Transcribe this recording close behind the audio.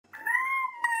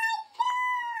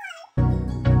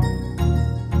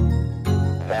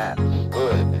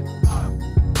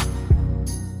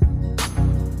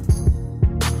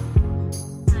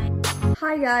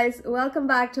Hi guys, welcome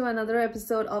back to another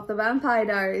episode of the Vampire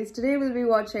Diaries. Today we'll be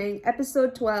watching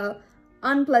episode 12,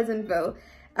 Unpleasentville.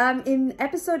 In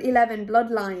episode 11,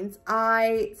 Bloodlines,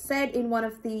 I said in one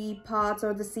of the parts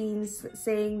or the scenes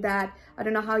saying that I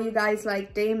don't know how you guys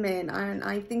like Damon, and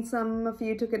I think some of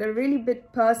you took it a really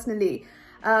bit personally.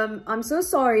 I'm so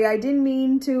sorry, I didn't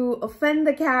mean to offend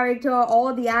the character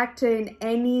or the actor in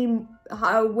any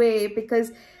way,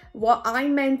 because what I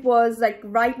meant was, like,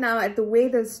 right now at the way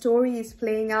the story is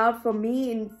playing out for me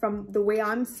and from the way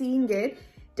I'm seeing it,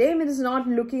 Damon is not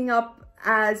looking up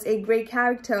as a great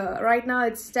character. Right now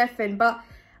it's Stefan, but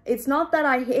it's not that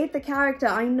I hate the character.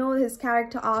 I know his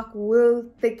character arc will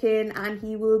thicken and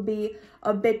he will be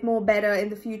a bit more better in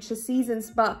the future seasons,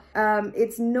 but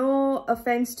it's no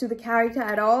offense to the character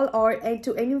at all, or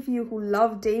to any of you who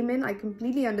love Damon. I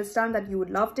completely understand that you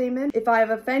would love Damon. If I have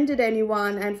offended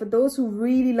anyone, and for those who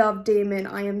really love Damon,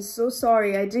 I am so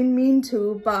sorry. I didn't mean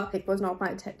to, but it was not my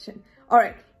intention.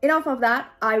 Alright, enough of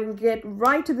that. I will get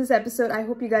right to this episode. I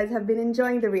hope you guys have been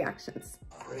enjoying the reactions.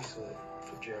 Bracelet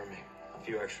for Jeremy. A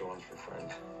few extra ones for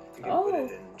friends. You can put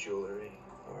it in jewelry,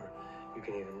 or you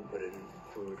can even put it in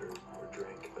food or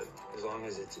drink, but as long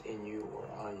as it's in you or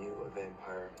on you, a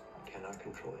vampire cannot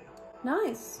control you.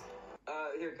 Nice.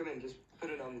 Here, come in. Just put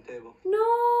it on the table.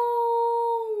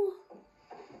 No.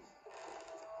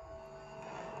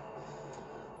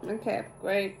 Okay,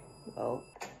 great. Well,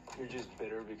 You're just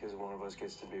bitter because one of us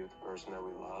gets to be with the person that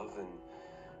we love, and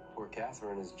poor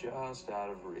Catherine is just out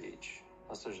of reach.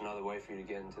 Unless there's another way for you to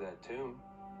get into that tomb.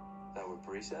 Is that what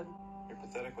Bree said? You're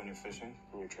pathetic when you're fishing,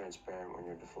 and you're transparent when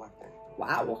you're deflecting.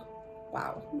 wow.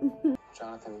 Wow.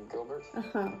 Jonathan Gilbert?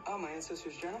 Oh, my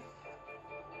ancestor's journal?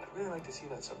 I'd really like to see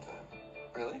that sometime.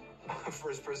 Really?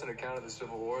 First person account of the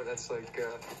Civil War? That's like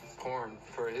porn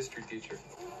for a history teacher.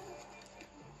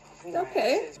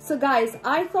 Okay. So guys,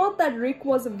 I thought that Rick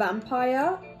was a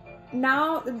vampire.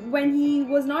 Now, when he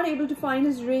was not able to find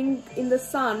his ring in the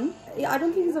sun, I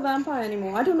don't think he's a vampire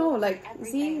anymore. I don't know, like,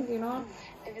 is he, you know?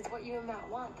 If it's what you and Matt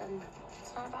want, then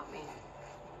it's not about me.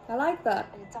 I like that.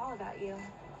 And it's all about you.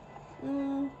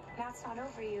 Matt's not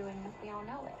over you, and we all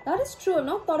know it. That is true. I've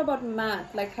not thought about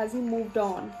Matt. Like, has he moved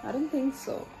on? I don't think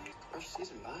so. First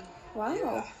season, man. Wow.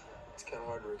 Yeah. It's kind of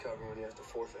hard to recover when you have to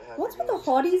forfeit half. What's with the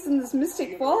hotties in this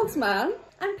Mystic Falls, man?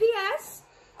 And P.S.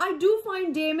 I do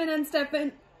find Damon and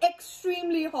Stefan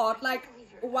extremely hot. Like,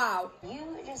 wow.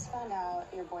 You just found out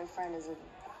your boyfriend is a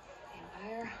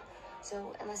vampire.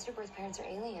 So, unless your birth parents are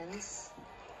aliens,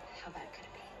 how bad could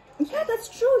it be? Yeah, that's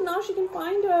true. Now she can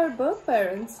find her birth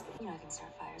parents. You know I can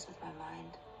start fires with my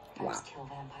mind. I Wow. just kill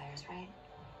vampires, right?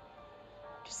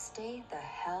 Just stay the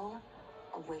hell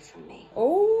away from me.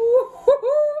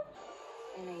 Oh.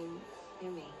 I mean, you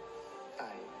me.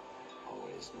 I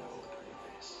always know a pretty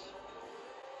face.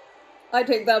 I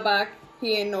take that back.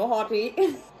 He ain't no hottie.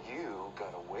 You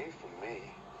got away from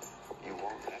me. You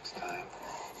won't next time.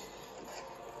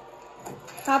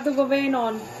 Have the Vervain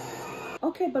on.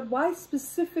 Okay, but why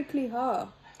specifically her?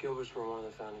 Gilberts were one of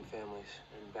the founding families,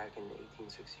 and back in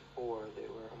 1864, they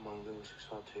were among those who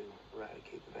sought to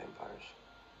eradicate the vampires.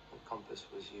 The compass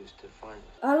was used to find them.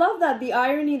 I love that, the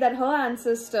irony that her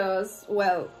ancestors,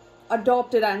 well,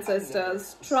 adopted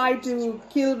ancestors, tried to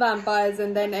kill vampires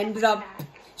and then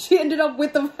she ended up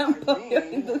with a vampire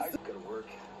in this. I gotta work.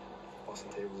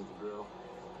 Boston table with the grill.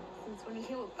 Since when are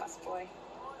you a busboy?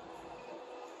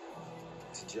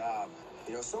 It's a job.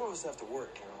 You know, some of us have to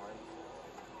work, Caroline.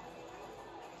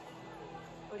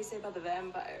 What do you say about the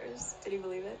vampires? Did he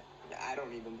believe it? I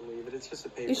don't even believe it. It's just a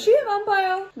paper. Is she a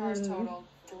vampire? Ours total.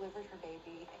 Delivered her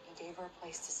baby, and he gave her a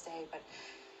place to stay, but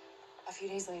a few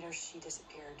days later, she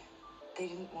disappeared. They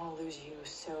didn't want to lose you,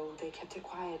 so they kept it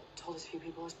quiet, told as few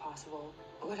people as possible.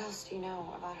 What else do you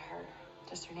know about her?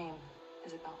 Just her name,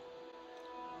 Isabel.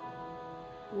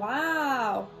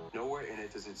 Wow. Nowhere in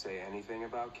it does it say anything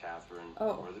about Catherine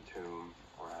or the tomb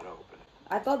or how to open it.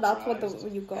 I thought that's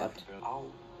what you got.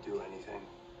 I'll do anything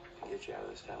to get you out of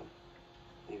this town.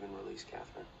 Even release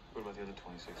Catherine. What about the other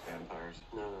 26 vampires?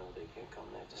 No, they can't come.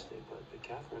 They have to stay put. But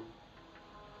Catherine,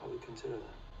 I would consider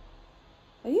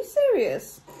that. Are you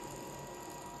serious?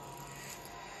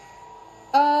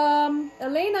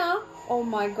 Elena. Oh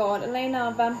my god,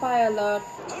 Elena, vampire alert.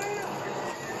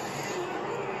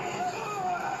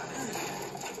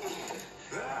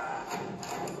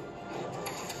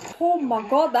 Oh my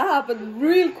god, that happened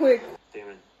real quick.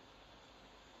 Damon,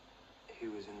 he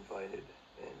was invited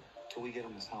in. Till we get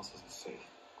him, this house isn't safe.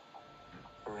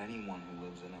 For anyone who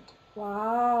lives in it.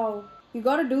 Wow. You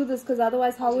gotta do this, because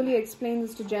otherwise how will you explain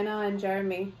this to Jenna and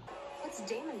Jeremy? What's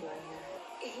Damon doing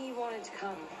here? He wanted to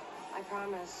come. I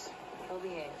promise. He'll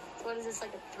behave. What is this,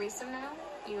 like a threesome now?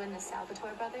 You and the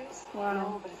Salvatore brothers? Wow.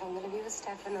 No, but if I'm gonna be with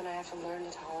Stefan, then I have to learn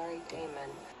to tolerate Damon.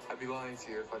 I'd be lying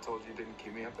to you if I told you didn't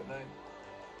keep me up at night.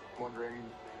 Wondering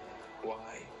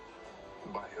why?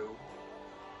 By who?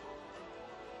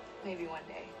 Maybe one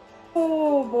day.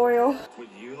 Oh boy. Oh.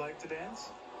 Would you like to dance?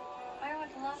 I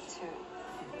would love to.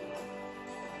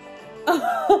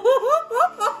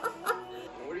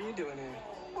 What are you doing here?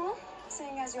 Well,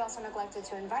 seeing as you also neglected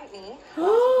to invite me,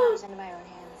 I was into my own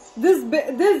hands. This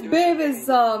babe is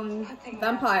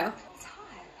vampire. It's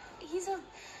hot. He's a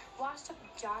washed up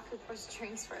jock who pours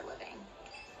drinks for a living.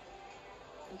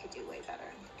 You could do way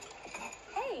better.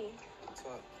 Hey! What's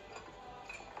up?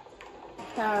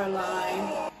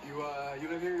 Caroline. You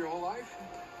live here your whole life?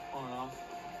 On and off.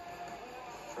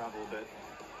 Travel a bit.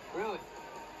 Really?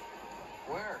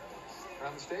 Where?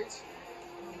 Around the States?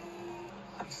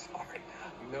 I'm sorry.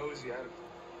 I'm nosy. I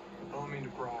don't mean to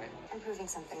pry. I'm proving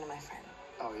something to my friend.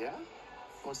 Oh, yeah?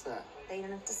 What's that? That you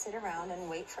don't have to sit around and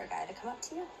wait for a guy to come up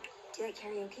to you. Do you like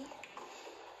karaoke?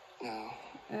 No.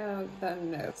 Oh,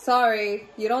 then no. Sorry,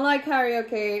 you don't like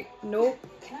karaoke. Nope.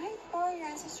 Can I borrow your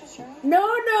ancestors' journal? No.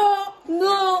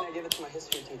 I give it to my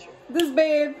history teacher. This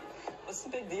babe. What's the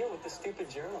big deal with the stupid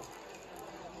journal?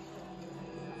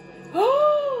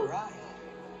 Oh, Right.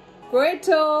 great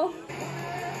tool.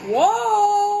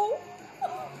 Whoa.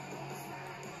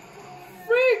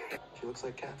 Freak. She looks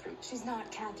like Catherine. She's not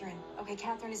Catherine. Okay,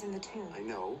 Catherine is in the tomb. I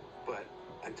know, but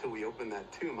until we open that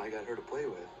tomb, I got her to play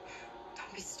with.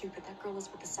 Don't be stupid. That girl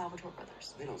is with the Salvatore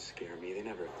brothers. They don't scare me. They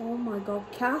never... Oh my god,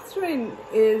 Catherine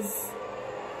is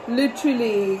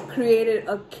literally created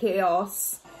a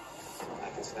chaos. I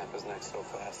can snap his neck so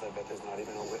fast, I bet there's not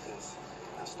even a witness.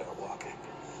 Now start walking.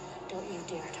 Don't you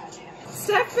dare touch him.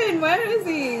 Stefan, where is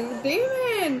he?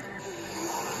 Damon.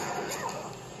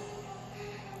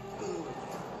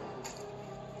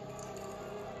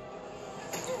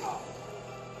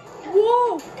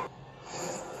 Whoa.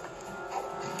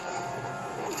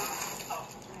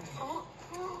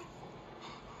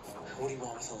 What do you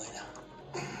want with Elena?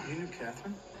 You knew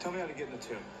Catherine? Tell me how to get in the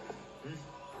tomb.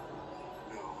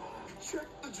 No. Check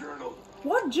the journal.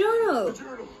 What journal? The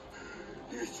journal.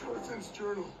 Here's Jonathan's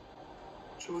journal.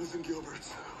 Jonathan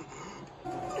Gilbert's.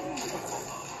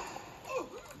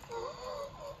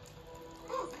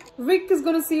 Rick is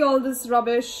gonna see all this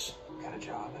rubbish. Got a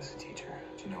job as a teacher.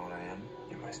 Do you know what I am?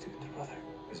 You're my stupid brother.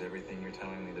 Is everything you're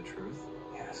telling me the truth?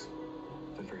 Yes.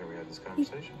 Don't forget we had this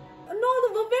conversation.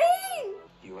 No, the vein.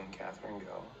 You and Catherine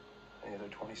go, and the other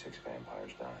 26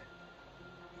 vampires die.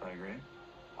 I agree.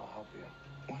 I'll help you.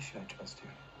 Why should I trust you?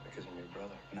 Because I'm your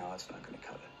brother. No, that's not gonna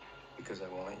cut it. Because I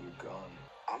want you gone.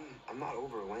 I'm not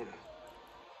over Elena.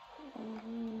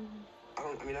 I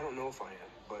don't know if I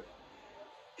am, but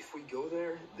if we go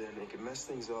there, then it could mess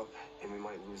things up and we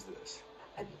might lose this.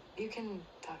 You can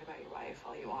talk about your wife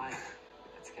all you want.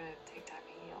 It's gonna take time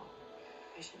to heal.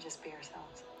 We should just be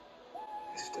ourselves.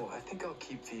 Still, I think I'll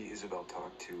keep the Isabel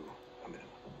talk to a minute.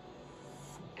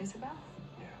 Isabel?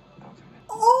 Yeah, that was her name.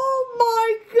 Oh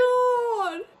my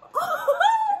god. Oh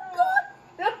my god.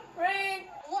 Rick.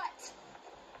 What?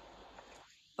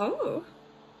 Oh.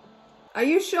 Are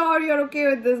you sure you're okay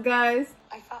with this, guys?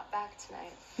 I fought back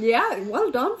tonight. Yeah, well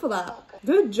done for that.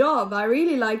 Good job. I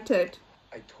really liked it.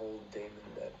 I told Damon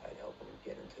that I'd help him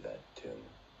get into that tomb,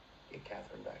 get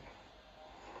Catherine back.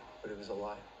 But it was a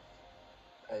lie.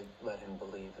 I let him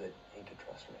believe that he could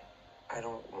trust me. I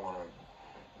don't want to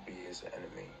be his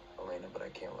enemy, Elena, but I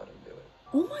can't let him do it.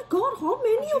 Oh my god, how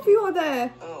many of you are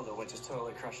there? Oh, the witch is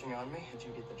totally crushing on me. Did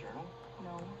you get the journal?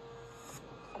 No.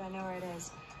 But I know where it is,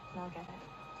 and I'll get it.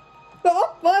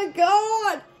 Oh my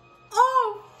god!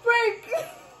 Oh, frick!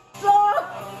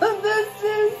 Stop! This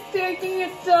is taking a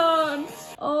turn.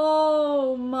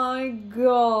 Oh my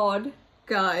god.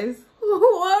 Guys,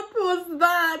 what was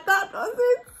that? That was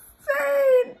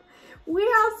insane! We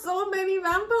have so many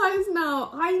vampires now.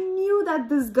 I knew that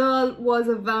this girl was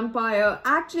a vampire.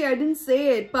 Actually, I didn't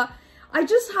say it, but I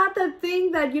just had that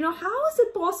thing that, you know, how is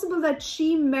it possible that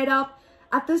she met up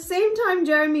at the same time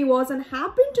Jeremy was and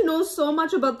happened to know so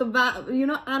much about the,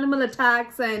 animal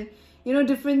attacks and,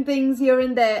 different things here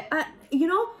and there.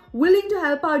 Willing to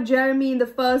help out Jeremy in the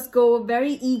first go,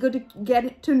 very eager to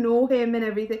get to know him and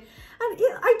everything. And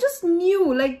I just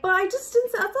knew, but I just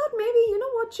didn't say, I thought maybe, you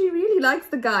know what, she really likes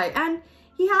the guy. And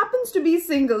he happens to be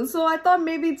single, so I thought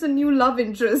maybe it's a new love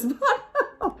interest. But,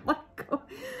 oh my god,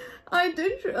 I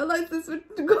didn't realize this would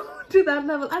go to that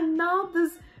level. And now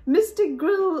this Mystic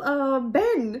Grill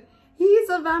Ben, he's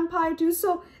a vampire too.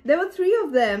 So there were 3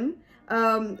 of them.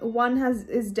 One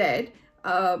is dead.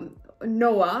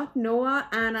 Noah,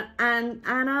 Anna, and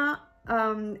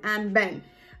Ben.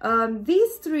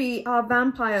 these three are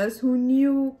vampires who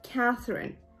knew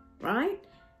Catherine, right?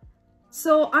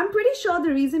 So I'm pretty sure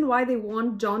the reason why they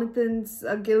want Jonathan's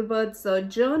Gilbert's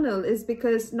journal is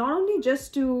because not only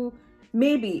just to,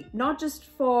 maybe not just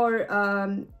for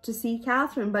to see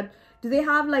Catherine, but do they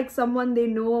have like someone they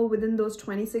know within those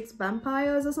 26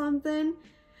 vampires or something?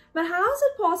 But how is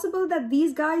it possible that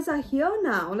these guys are here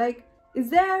now? Like, is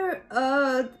there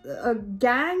a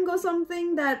gang or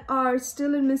something that are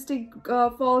still in Mystic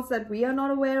Falls that we are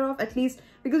not aware of? At least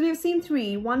because we've seen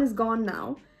 3, 1 is gone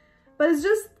now. But it's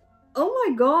just, oh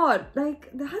my god, like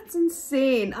that's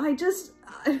insane.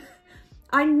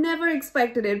 I never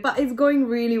expected it, but it's going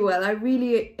really well. I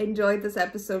really enjoyed this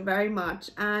episode very much.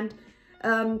 And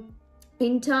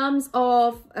in terms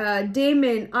of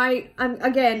Damon,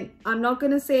 I'm not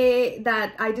gonna say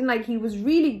that I didn't like. He was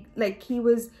really like, he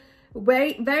was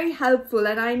very, very helpful,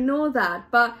 and I know that,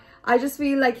 but I just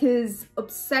feel like his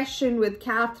obsession with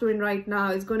Catherine right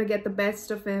now is going to get the best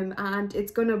of him, and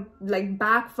it's going to like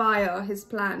backfire his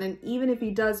plan. And even if he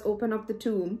does open up the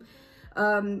tomb,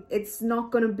 it's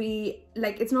not going to be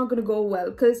like, it's not going to go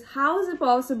well, because how is it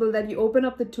possible that you open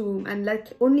up the tomb and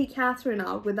let only Catherine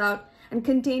out without, and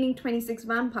containing 26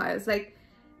 vampires? Like,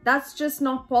 that's just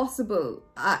not possible.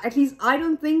 At least I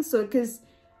don't think so, because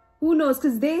who knows?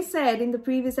 Because they said in the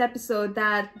previous episode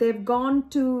that they've gone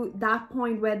to that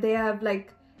point where they have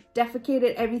like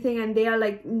defecated everything and they are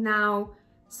like now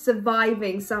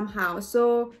surviving somehow.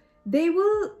 So they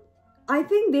will, I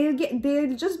think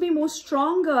they'll just be more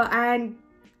stronger and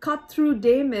cut through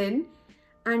Damon,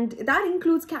 and that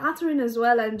includes Catherine as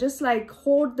well, and just like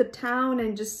hoard the town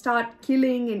and just start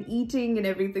killing and eating and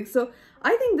everything. So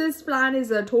I think this plan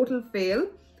is a total fail.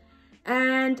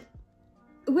 And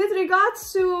with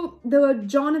regards to the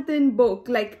Jonathan book,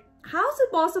 like, how is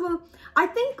it possible? I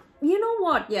think, you know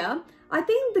what, yeah, I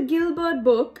think the Gilbert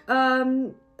book,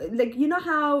 like, you know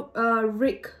how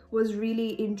Rick was really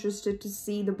interested to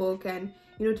see the book and,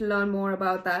 you know, to learn more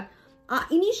about that.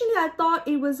 Initially, I thought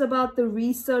it was about the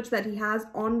research that he has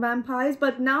on vampires,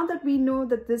 but now that we know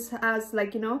that this has,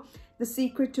 like, you know, the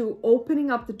secret to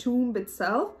opening up the tomb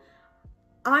itself,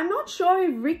 I'm not sure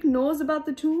if Rick knows about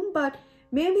the tomb, but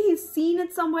maybe he's seen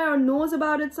it somewhere or knows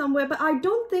about it somewhere, but I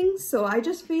don't think so. I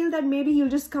just feel that maybe he'll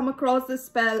just come across this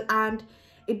spell and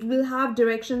it will have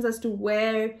directions as to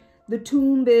where the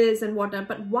tomb is and whatnot.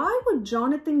 But why would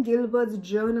Jonathan Gilbert's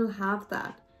journal have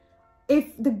that?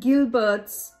 If the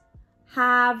Gilberts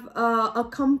have a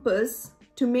compass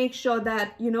to make sure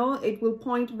that, you know, it will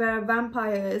point where a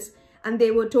vampire is, and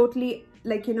they were totally,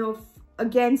 like, you know,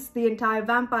 against the entire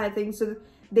vampire thing, so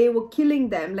they were killing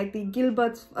them, like the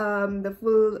Gilberts, the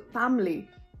full family.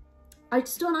 I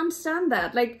just don't understand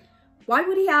that. Like, why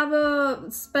would he have a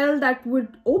spell that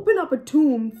would open up a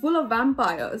tomb full of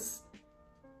vampires?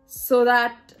 So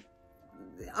that,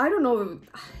 I don't know,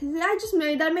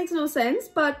 that makes no sense.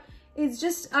 But it's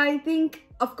just, I think,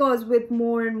 of course, with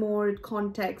more and more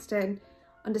context and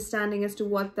understanding as to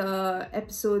what the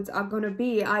episodes are going to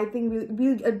be, I think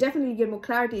we'll definitely get more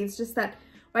clarity. It's just that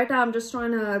right now I'm just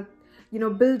trying to, you know,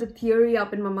 build a theory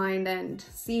up in my mind and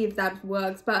see if that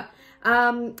works. But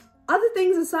other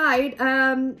things aside,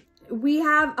 we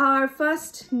have our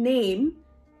first name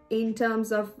in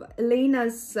terms of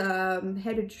Elena's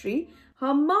hereditary.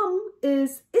 Her mom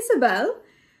is Isabel.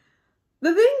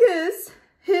 The thing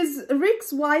is,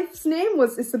 Rick's wife's name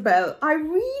was Isabel. I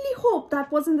really hope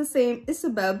that wasn't the same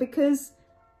Isabel, because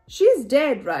she's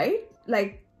dead, right?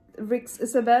 Like, Rick's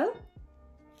Isabel?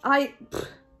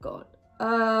 God.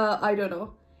 I don't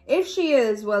know. If she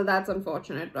is, well, that's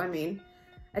unfortunate. I mean,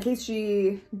 at least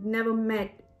she never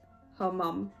met her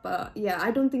mom. But yeah, I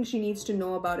don't think she needs to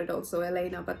know about it also,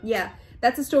 Elena. But yeah,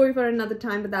 that's a story for another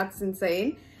time, but that's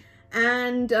insane.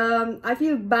 And I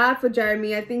feel bad for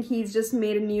Jeremy. I think he's just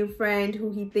made a new friend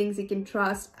who he thinks he can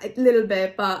trust a little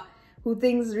bit, but who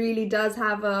thinks really does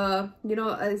have a, you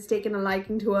know, has taken a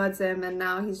liking towards him, and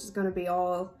now he's just gonna be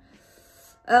all...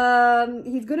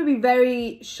 he's gonna be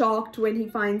very shocked when he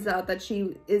finds out that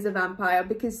she is a vampire,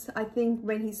 because I think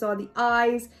when he saw the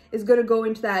eyes, is gonna go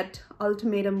into that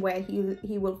ultimatum where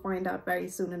he will find out very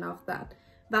soon enough that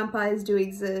vampires do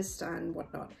exist and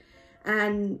whatnot.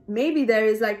 And maybe there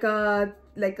is like a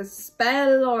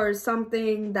spell or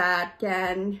something that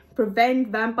can prevent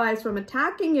vampires from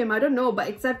attacking him. I don't know, but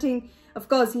accepting, of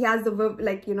course, he has the,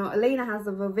 like, you know, Elena has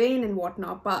the vervain and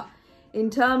whatnot, but in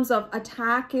terms of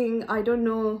attacking, I don't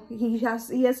know. He has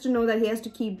to know that he has to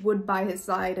keep Wood by his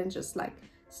side and just like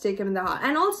stick him in the heart.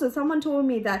 And also, someone told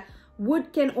me that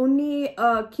Wood can only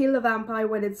kill a vampire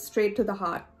when it's straight to the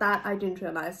heart. That I didn't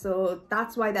realize. So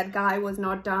that's why that guy was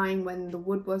not dying when the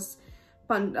Wood was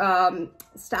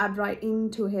stabbed right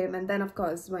into him, and then of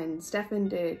course when Stefan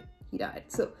did, he died.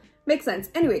 So makes sense.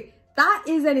 Anyway, that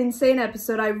is an insane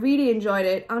episode. I really enjoyed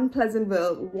it.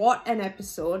 Unpleasantville, what an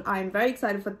episode. I'm very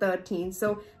excited for 13.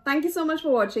 So thank you so much for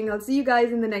watching. I'll see you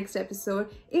guys in the next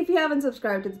episode. If you haven't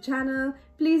subscribed to the channel,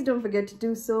 please don't forget to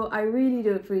do so. I really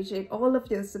do appreciate all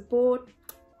of your support.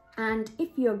 And if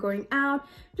you're going out,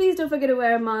 please don't forget to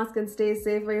wear a mask and stay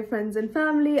safe for your friends and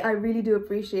family. I really do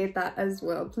appreciate that as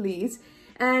well, please.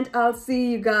 And I'll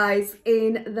see you guys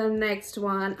in the next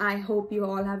one. I hope you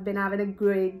all have been having a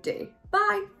great day.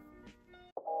 Bye!